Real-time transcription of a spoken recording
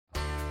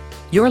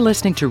You're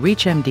listening to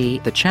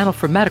ReachMD, the channel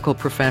for medical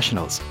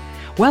professionals.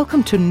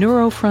 Welcome to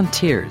Neuro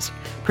Frontiers,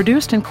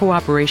 produced in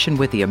cooperation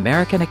with the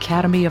American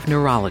Academy of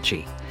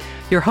Neurology.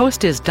 Your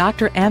host is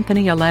Dr.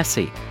 Anthony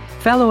Alessi,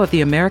 Fellow of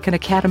the American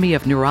Academy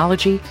of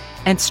Neurology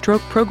and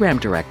Stroke Program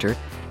Director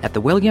at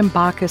the William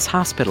Bacchus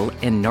Hospital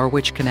in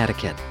Norwich,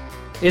 Connecticut.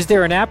 Is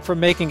there an app for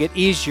making it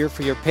easier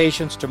for your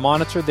patients to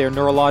monitor their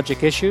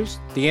neurologic issues?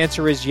 The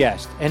answer is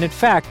yes, and in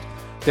fact,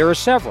 there are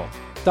several.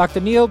 Dr.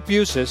 Neil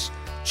Busis,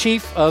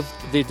 Chief of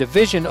the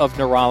Division of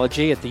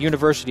Neurology at the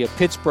University of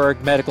Pittsburgh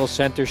Medical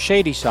Center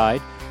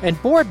Shadyside and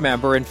board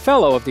member and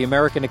fellow of the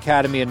American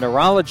Academy of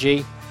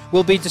Neurology,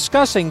 will be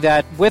discussing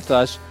that with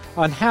us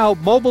on how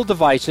mobile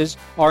devices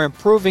are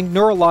improving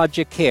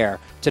neurologic care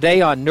today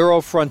on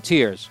Neuro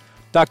Frontiers.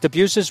 Dr.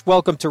 Busis,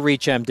 welcome to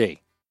ReachMD.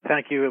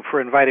 Thank you for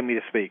inviting me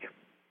to speak.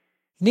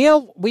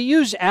 Neil, we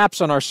use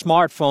apps on our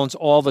smartphones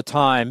all the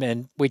time,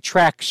 and we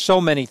track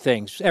so many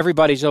things.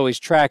 Everybody's always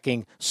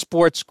tracking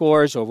sports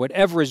scores or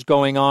whatever is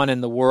going on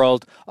in the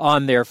world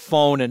on their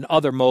phone and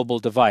other mobile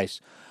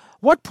device.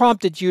 What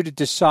prompted you to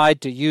decide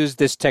to use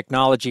this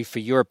technology for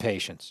your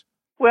patients?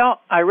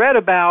 Well, I read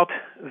about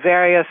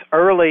various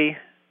early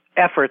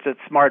efforts at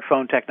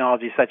smartphone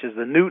technology, such as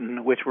the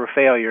Newton, which were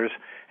failures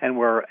and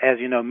were,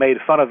 as you know, made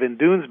fun of in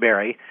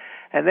Doonesbury.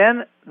 And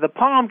then the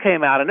Palm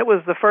came out, and it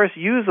was the first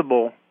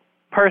usable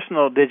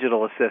personal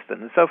digital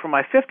assistant. And so for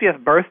my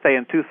 50th birthday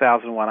in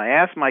 2001, I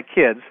asked my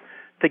kids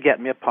to get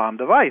me a Palm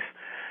device.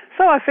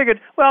 So I figured,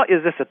 well,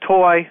 is this a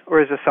toy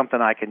or is this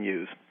something I can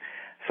use?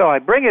 So I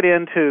bring it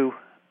into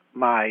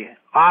my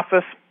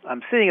office.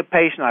 I'm seeing a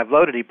patient. I've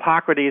loaded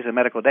Hippocrates, a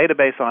medical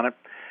database on it.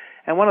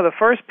 And one of the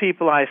first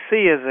people I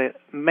see is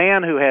a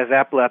man who has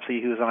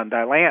epilepsy who's on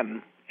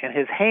Dilantin, and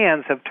his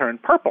hands have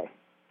turned purple.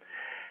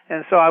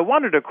 And so I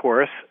wondered, of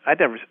course, I'd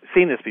never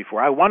seen this before,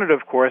 I wondered,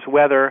 of course,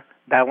 whether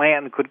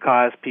Dilantin could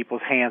cause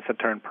people's hands to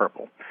turn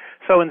purple.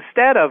 So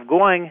instead of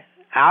going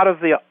out of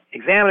the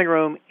examining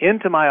room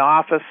into my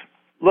office,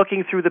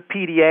 looking through the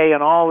PDA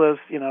and all those,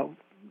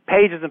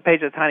 pages and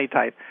pages of tiny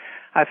type,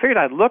 I figured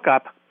I'd look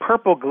up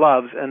purple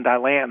gloves and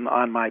Dilantin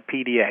on my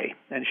PDA.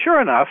 And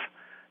sure enough,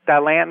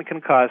 Dilantin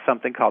can cause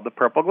something called the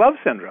purple glove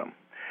syndrome.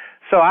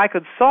 So I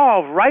could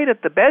solve right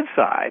at the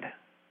bedside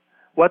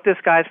what this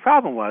guy's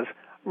problem was,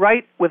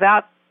 right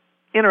without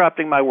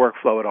interrupting my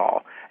workflow at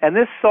all. And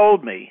this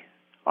sold me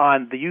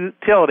on the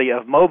utility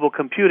of mobile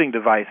computing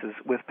devices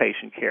with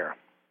patient care.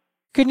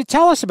 Can you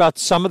tell us about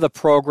some of the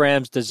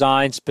programs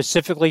designed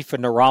specifically for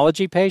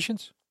neurology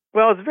patients?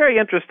 Well, it's very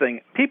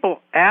interesting. People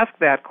ask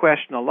that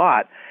question a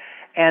lot,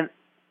 and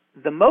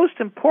the most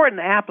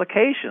important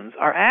applications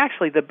are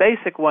actually the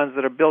basic ones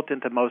that are built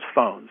into most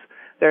phones.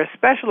 There are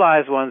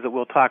specialized ones that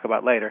we'll talk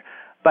about later,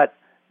 but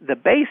the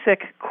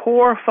basic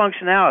core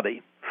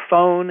functionality,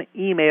 phone,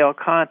 email,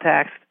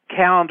 contacts,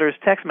 calendars,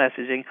 text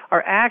messaging,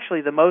 are actually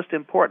the most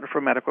important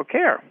for medical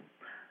care.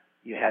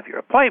 You have your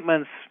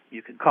appointments,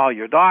 you can call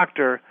your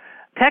doctor.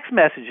 Text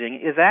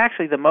messaging is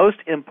actually the most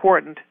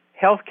important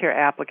healthcare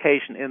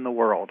application in the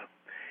world.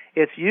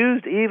 It's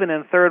used even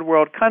in third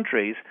world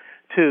countries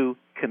to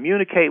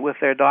communicate with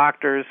their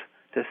doctors,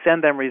 to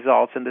send them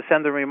results, and to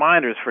send them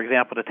reminders, for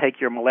example, to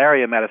take your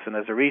malaria medicine,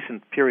 as a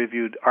recent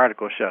peer-reviewed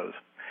article shows.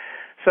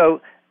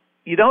 So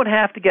you don't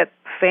have to get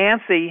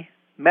fancy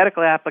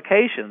medical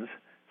applications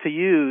to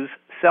use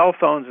cell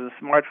phones and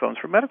smartphones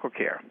for medical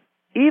care.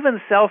 Even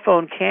cell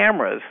phone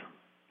cameras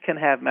can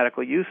have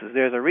medical uses.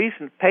 There's a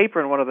recent paper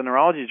in one of the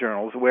neurology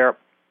journals where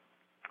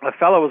a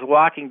fellow was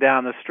walking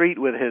down the street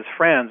with his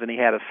friends and he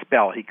had a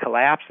spell. He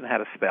collapsed and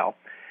had a spell.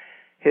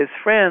 His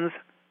friends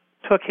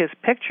took his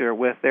picture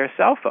with their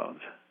cell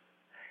phones.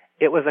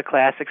 It was a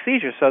classic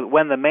seizure. So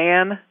when the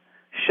man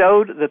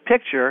showed the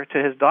picture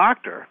to his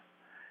doctor,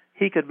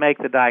 he could make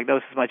the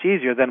diagnosis much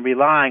easier than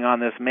relying on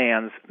this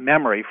man's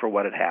memory for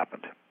what had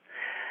happened.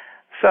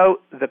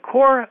 So the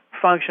core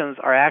functions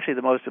are actually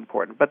the most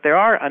important, but there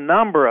are a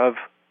number of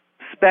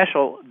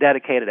special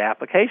dedicated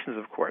applications,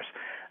 of course.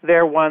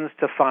 There are ones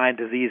to find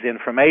disease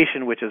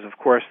information, which is, of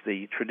course,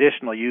 the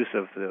traditional use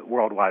of the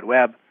World Wide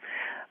Web,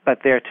 but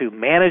they're to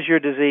manage your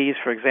disease,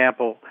 for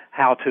example,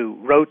 how to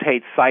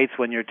rotate sites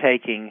when you're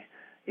taking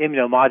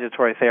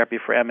immunomodulatory therapy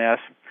for MS.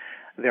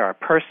 There are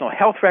personal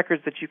health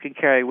records that you can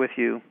carry with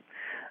you.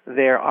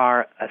 There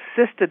are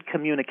assisted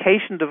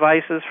communication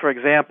devices. For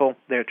example,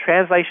 there are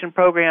translation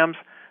programs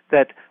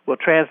that will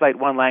translate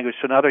one language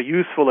to another,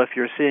 useful if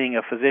you're seeing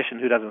a physician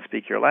who doesn't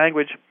speak your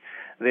language.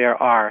 There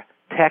are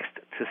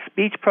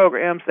text-to-speech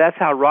programs. That's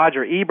how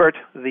Roger Ebert,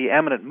 the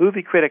eminent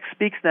movie critic,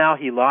 speaks now.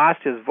 He lost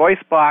his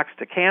voice box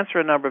to cancer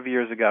a number of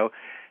years ago,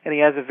 and he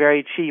has a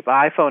very cheap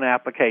iPhone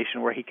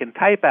application where he can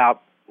type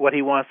out what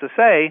he wants to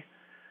say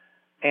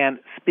and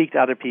speak to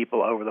other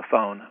people over the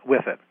phone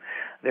with it.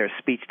 There's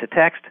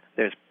speech-to-text.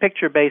 There's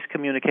picture-based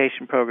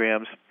communication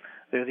programs.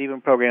 There's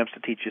even programs to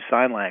teach you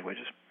sign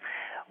languages.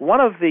 One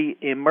of the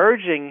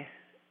emerging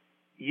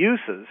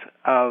uses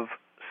of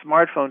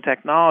smartphone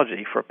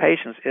technology for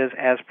patients is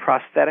as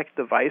prosthetic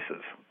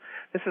devices.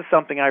 This is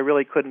something I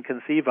really couldn't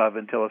conceive of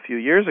until a few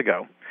years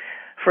ago.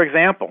 For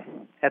example,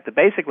 at the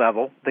basic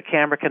level, the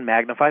camera can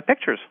magnify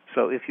pictures.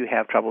 So if you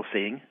have trouble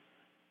seeing,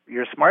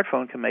 your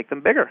smartphone can make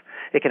them bigger.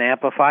 It can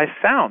amplify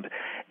sound.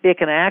 It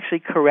can actually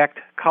correct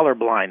color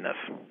blindness.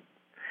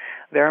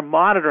 There are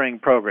monitoring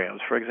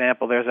programs. For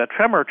example, there's a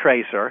tremor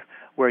tracer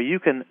where you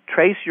can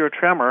trace your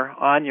tremor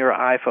on your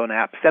iPhone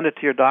app, send it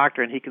to your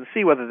doctor, and he can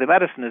see whether the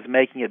medicine is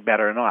making it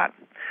better or not.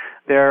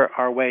 There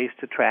are ways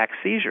to track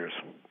seizures.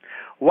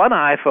 One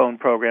iPhone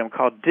program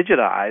called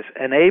Digitize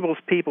enables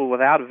people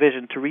without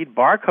vision to read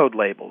barcode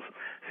labels,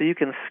 so you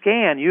can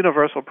scan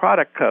universal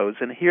product codes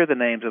and hear the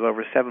names of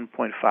over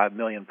 7.5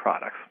 million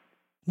products.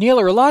 Neil,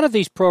 are a lot of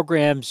these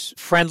programs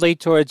friendly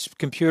towards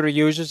computer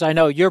users? I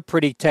know you're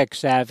pretty tech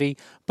savvy,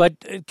 but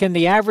can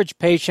the average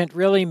patient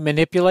really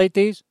manipulate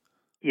these?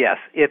 Yes.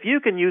 If you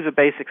can use a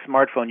basic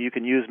smartphone, you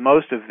can use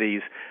most of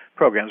these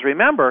programs.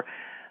 Remember,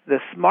 the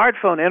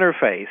smartphone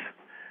interface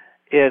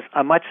is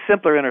a much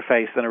simpler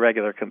interface than a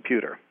regular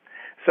computer.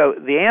 So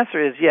the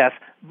answer is yes,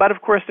 but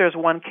of course there's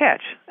one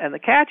catch, and the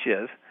catch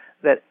is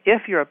that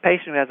if you're a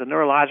patient who has a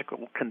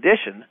neurological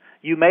condition,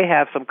 you may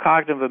have some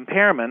cognitive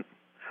impairment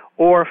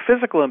or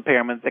physical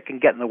impairment that can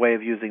get in the way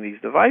of using these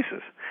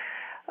devices.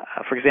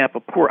 For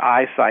example, poor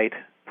eyesight,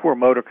 poor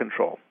motor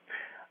control.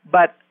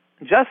 But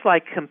just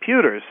like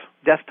computers,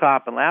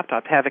 desktop and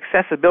laptops, have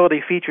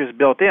accessibility features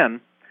built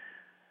in,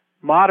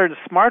 modern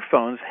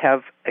smartphones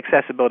have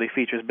accessibility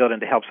features built in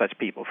to help such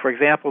people. For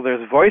example,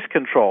 there's voice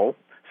control,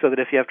 so that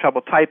if you have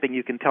trouble typing,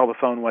 you can tell the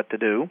phone what to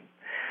do.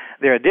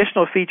 There are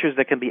additional features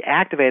that can be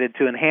activated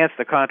to enhance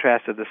the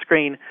contrast of the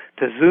screen,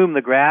 to zoom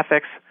the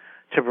graphics,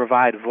 to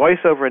provide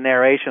voiceover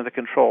narration of the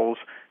controls,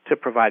 to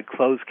provide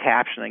closed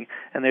captioning,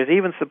 and there's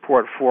even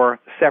support for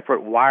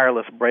separate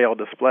wireless Braille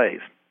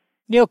displays.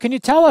 Neil, can you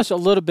tell us a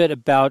little bit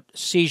about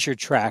Seizure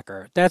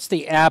Tracker? That's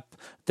the app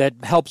that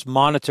helps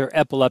monitor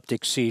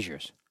epileptic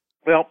seizures.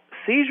 Well,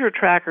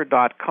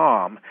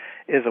 SeizureTracker.com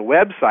is a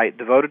website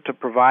devoted to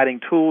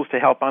providing tools to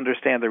help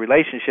understand the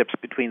relationships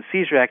between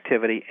seizure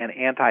activity and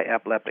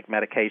anti-epileptic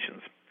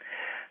medications.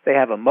 They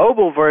have a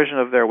mobile version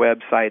of their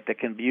website that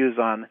can be used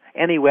on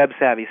any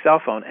web-savvy cell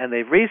phone, and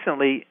they've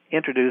recently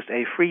introduced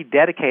a free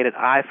dedicated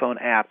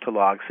iPhone app to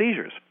log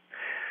seizures.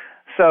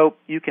 So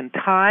you can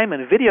time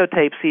and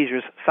videotape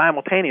seizures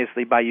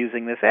simultaneously by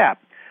using this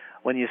app.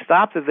 When you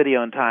stop the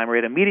video and timer,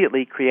 it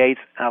immediately creates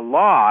a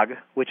log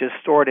which is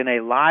stored in a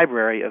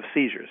library of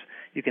seizures.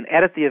 You can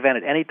edit the event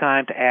at any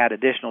time to add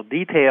additional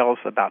details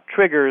about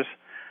triggers,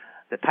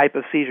 the type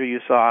of seizure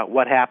you saw,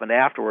 what happened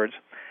afterwards,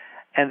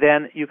 and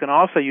then you can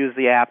also use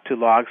the app to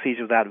log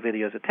seizures without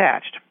videos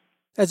attached.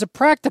 As a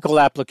practical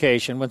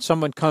application, when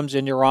someone comes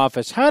in your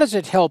office, how does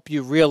it help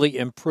you really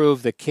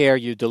improve the care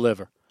you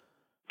deliver?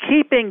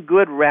 Keeping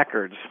good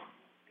records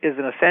is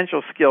an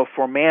essential skill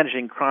for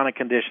managing chronic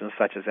conditions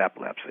such as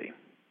epilepsy.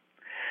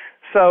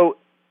 So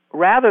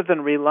rather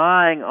than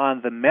relying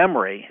on the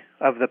memory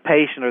of the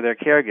patient or their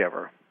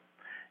caregiver,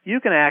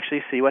 you can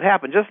actually see what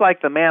happened. Just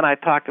like the man I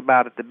talked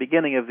about at the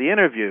beginning of the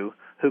interview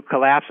who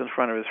collapsed in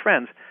front of his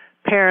friends,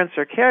 parents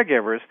or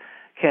caregivers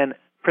can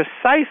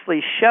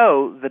precisely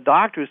show the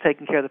doctor who's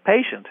taking care of the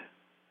patient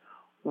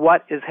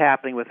what is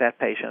happening with that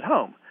patient at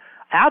home.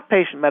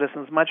 Outpatient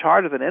medicine is much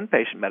harder than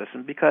inpatient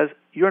medicine because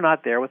you're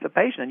not there with the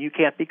patient and you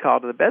can't be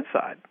called to the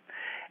bedside.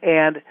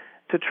 And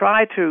to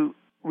try to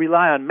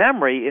rely on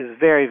memory is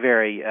very,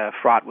 very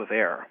fraught with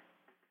error.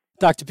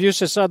 Dr.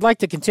 Busis, I'd like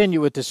to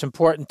continue with this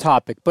important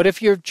topic, but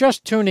if you're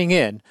just tuning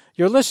in,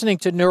 you're listening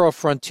to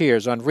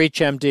NeuroFrontiers on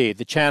ReachMD,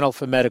 the channel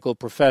for medical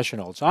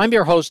professionals. I'm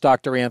your host,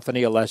 Dr.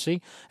 Anthony Alessi,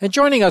 and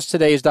joining us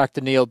today is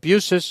Dr. Neil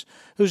Busis,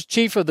 who's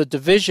chief of the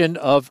Division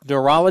of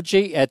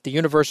Neurology at the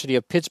University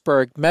of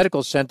Pittsburgh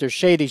Medical Center,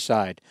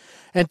 Shadyside.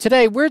 And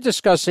today we're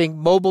discussing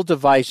mobile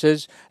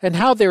devices and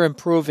how they're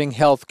improving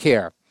health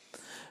care.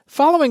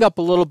 Following up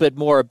a little bit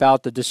more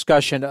about the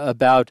discussion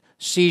about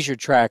Seizure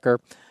Tracker,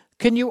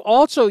 can you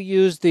also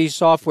use these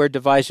software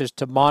devices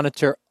to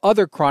monitor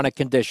other chronic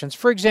conditions?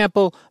 For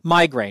example,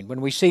 migraine.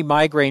 When we see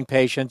migraine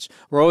patients,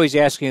 we're always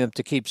asking them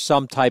to keep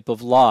some type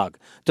of log.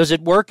 Does it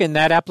work in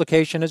that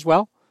application as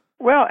well?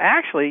 Well,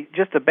 actually,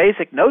 just a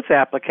basic notes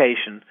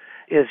application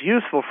is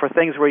useful for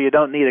things where you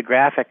don't need a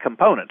graphic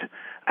component.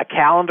 A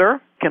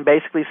calendar can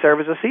basically serve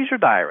as a seizure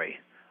diary.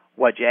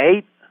 What you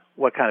ate,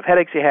 what kind of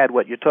headaches you had,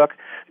 what you took.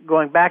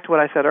 Going back to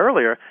what I said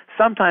earlier,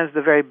 sometimes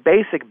the very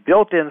basic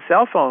built-in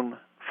cell phone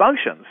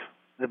functions,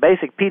 the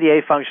basic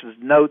PDA functions,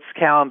 notes,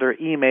 calendar,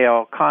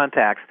 email,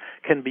 contacts,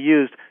 can be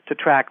used to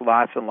track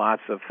lots and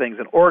lots of things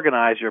and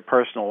organize your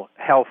personal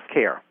health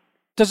care.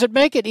 Does it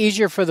make it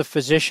easier for the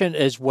physician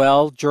as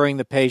well during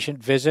the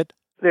patient visit?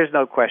 There's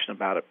no question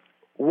about it.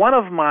 One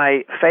of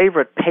my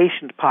favorite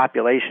patient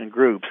population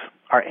groups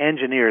are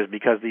engineers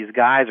because these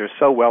guys are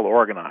so well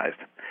organized.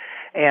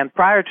 And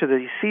prior to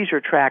the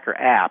Seizure Tracker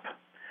app,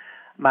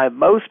 my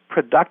most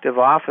productive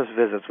office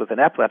visits with an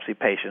epilepsy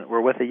patient were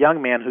with a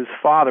young man whose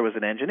father was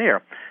an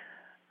engineer.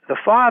 The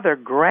father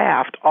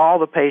graphed all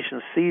the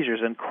patient's seizures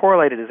and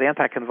correlated his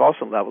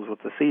anticonvulsant levels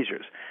with the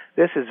seizures.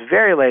 This is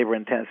very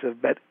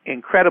labor-intensive, but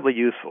incredibly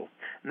useful.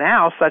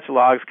 Now such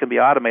logs can be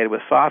automated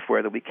with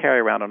software that we carry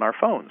around on our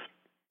phones.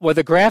 Were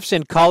the graphs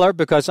in color?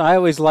 Because I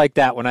always like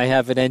that when I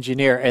have an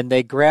engineer, and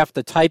they graph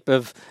the type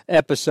of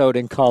episode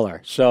in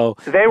color. So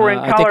they were in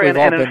color,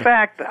 and in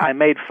fact, I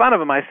made fun of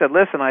them. I said,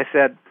 listen,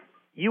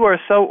 you are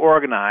so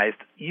organized,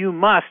 you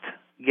must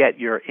get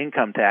your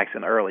income tax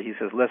in early. He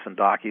says, listen,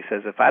 Doc, he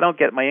says, if I don't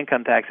get my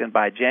income tax in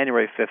by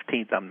January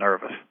 15th, I'm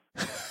nervous.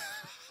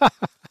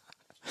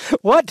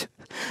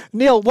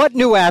 Neil, what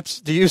new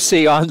apps do you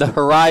see on the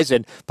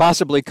horizon,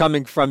 possibly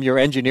coming from your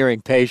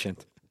engineering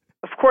patient?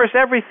 Of course,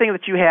 everything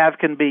that you have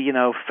can be,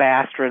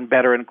 faster and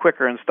better and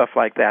quicker and stuff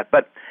like that.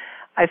 But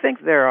I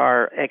think there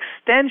are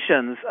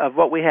extensions of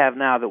what we have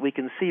now that we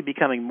can see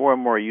becoming more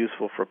and more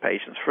useful for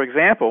patients. For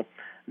example,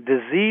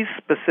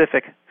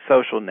 disease-specific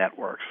social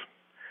networks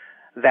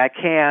that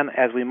can,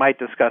 as we might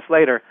discuss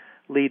later,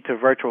 lead to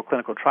virtual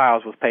clinical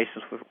trials with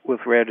patients with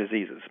rare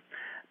diseases.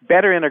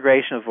 Better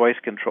integration of voice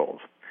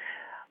controls.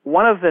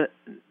 One of the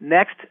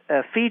next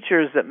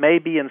features that may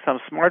be in some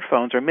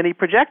smartphones are mini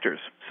projectors.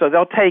 So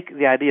they'll take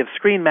the idea of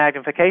screen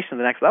magnification to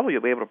the next level.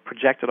 You'll be able to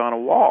project it on a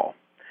wall.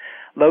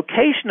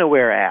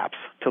 Location-aware apps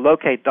to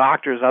locate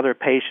doctors, other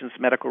patients,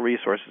 medical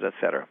resources,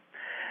 etc.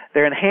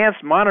 There are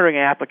enhanced monitoring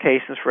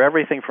applications for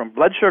everything from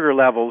blood sugar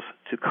levels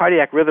to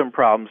cardiac rhythm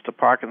problems to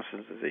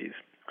Parkinson's disease.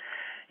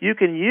 You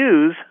can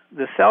use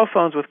the cell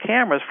phones with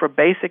cameras for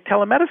basic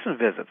telemedicine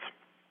visits.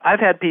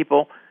 I've had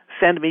people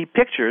send me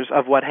pictures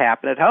of what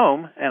happened at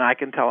home, and I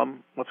can tell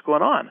them what's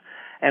going on.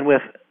 And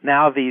with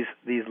now these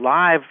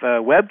live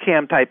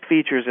webcam-type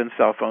features in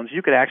cell phones,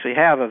 you could actually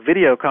have a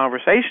video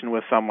conversation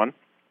with someone,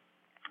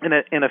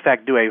 in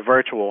effect do a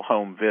virtual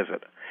home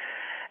visit.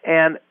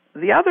 And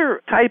the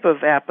other type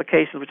of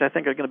applications, which I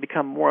think are going to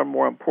become more and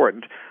more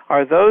important,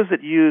 are those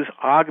that use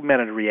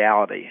augmented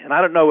reality. And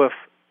I don't know if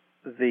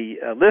the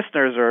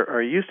listeners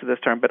are used to this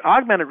term, but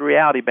augmented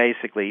reality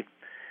basically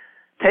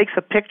takes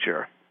a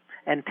picture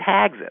and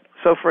tags it.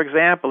 So, for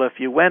example, if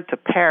you went to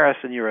Paris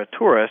and you're a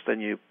tourist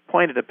and you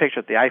pointed a picture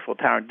at the Eiffel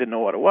Tower and didn't know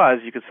what it was,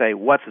 you could say,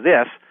 "What's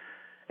this?"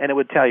 and it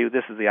would tell you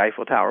this is the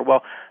Eiffel Tower.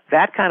 Well,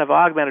 that kind of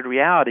augmented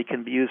reality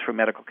can be used for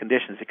medical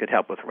conditions. It could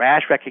help with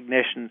rash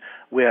recognition,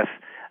 with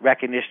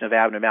recognition of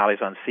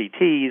abnormalities on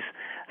CTs,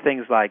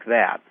 things like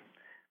that.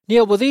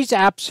 Neil, will these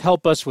apps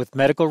help us with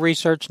medical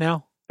research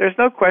now? There's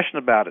no question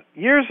about it.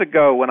 Years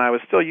ago, when I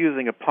was still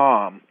using a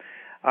Palm,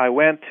 I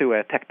went to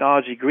a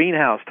technology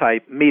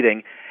greenhouse-type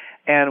meeting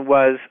and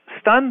was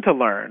stunned to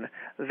learn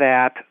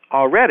that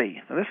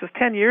already, and this is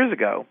 10 years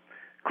ago,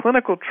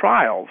 clinical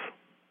trials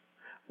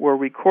were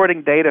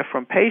recording data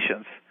from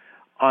patients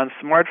on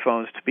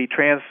smartphones to be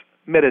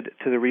transmitted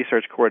to the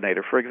research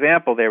coordinator. For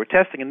example, they were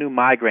testing a new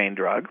migraine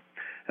drug,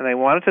 and they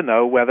wanted to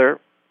know whether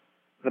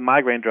the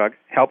migraine drug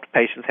helped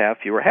patients have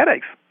fewer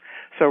headaches.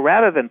 So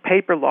rather than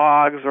paper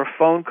logs or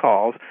phone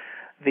calls,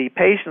 the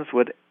patients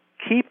would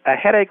keep a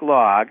headache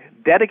log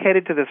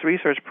dedicated to this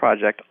research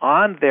project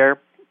on their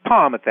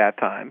Palm at that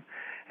time,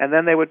 and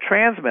then they would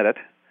transmit it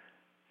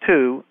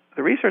to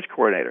the research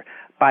coordinator.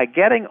 By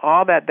getting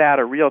all that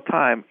data real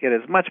time, it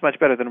is much, much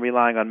better than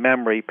relying on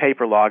memory,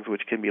 paper logs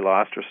which can be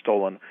lost or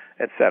stolen,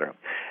 etc.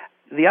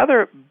 The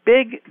other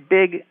big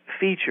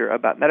feature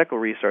about medical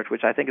research,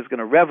 which I think is going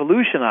to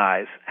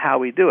revolutionize how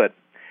we do it,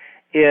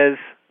 is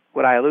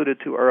what I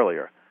alluded to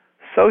earlier,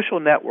 social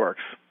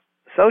networks.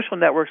 Social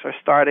networks are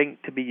starting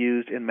to be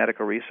used in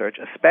medical research,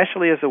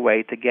 especially as a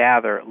way to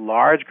gather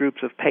large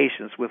groups of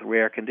patients with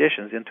rare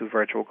conditions into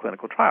virtual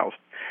clinical trials.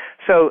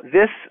 So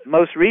this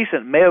most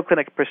recent Mayo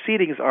Clinic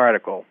Proceedings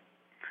article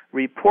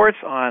reports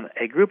on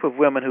a group of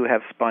women who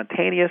have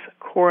spontaneous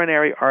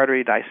coronary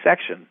artery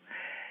dissection,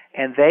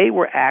 and they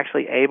were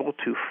actually able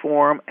to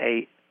form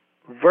a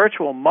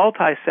virtual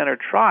multi-center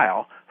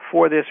trial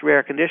for this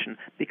rare condition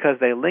because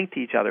they linked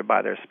to each other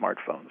by their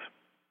smartphones.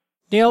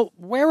 Neil,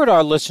 where would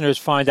our listeners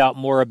find out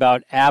more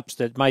about apps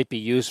that might be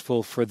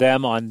useful for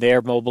them on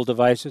their mobile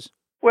devices?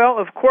 Well,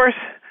 of course,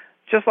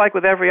 just like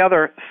with every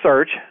other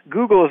search,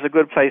 Google is a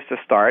good place to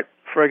start.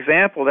 For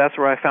example, that's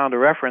where I found a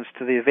reference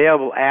to the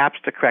available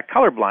apps to correct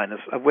color blindness,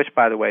 of which,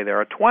 by the way,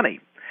 there are 20.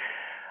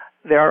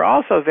 There are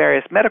also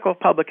various medical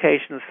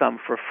publications, some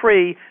for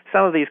free.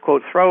 Some of these,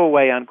 quote,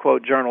 throwaway,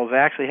 unquote, journals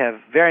actually have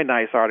very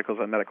nice articles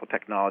on medical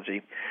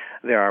technology.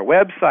 There are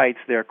websites,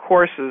 there are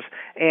courses,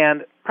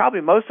 and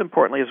probably most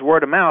importantly is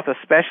word of mouth,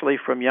 especially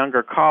from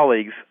younger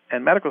colleagues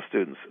and medical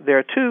students. There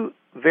are two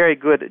very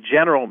good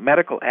general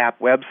medical app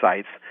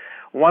websites.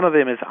 One of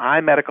them is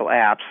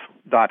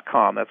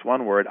imedicalapps.com. That's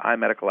one word,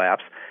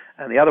 imedicalapps.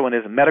 And the other one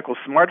is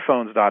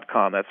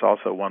medicalsmartphones.com. That's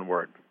also one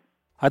word.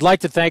 I'd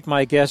like to thank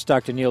my guest,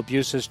 Dr. Neil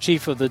Busis,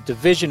 Chief of the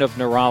Division of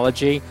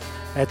Neurology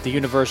at the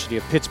University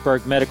of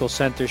Pittsburgh Medical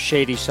Center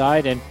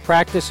Shadyside and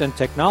Practice and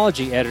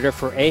Technology Editor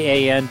for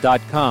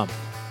AAN.com.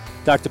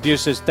 Dr.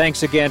 Busis,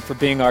 thanks again for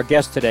being our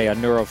guest today on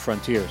Neuro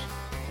Frontiers.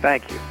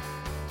 Thank you.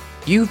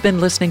 You've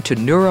been listening to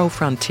Neuro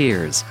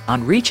Frontiers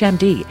on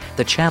ReachMD,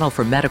 the channel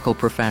for medical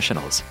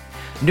professionals.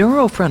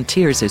 Neuro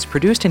Frontiers is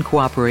produced in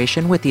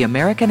cooperation with the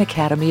American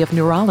Academy of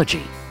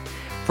Neurology.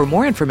 For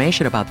more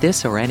information about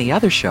this or any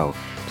other show,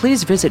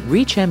 please visit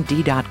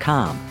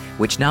ReachMD.com,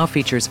 which now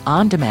features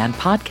on-demand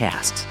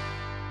podcasts.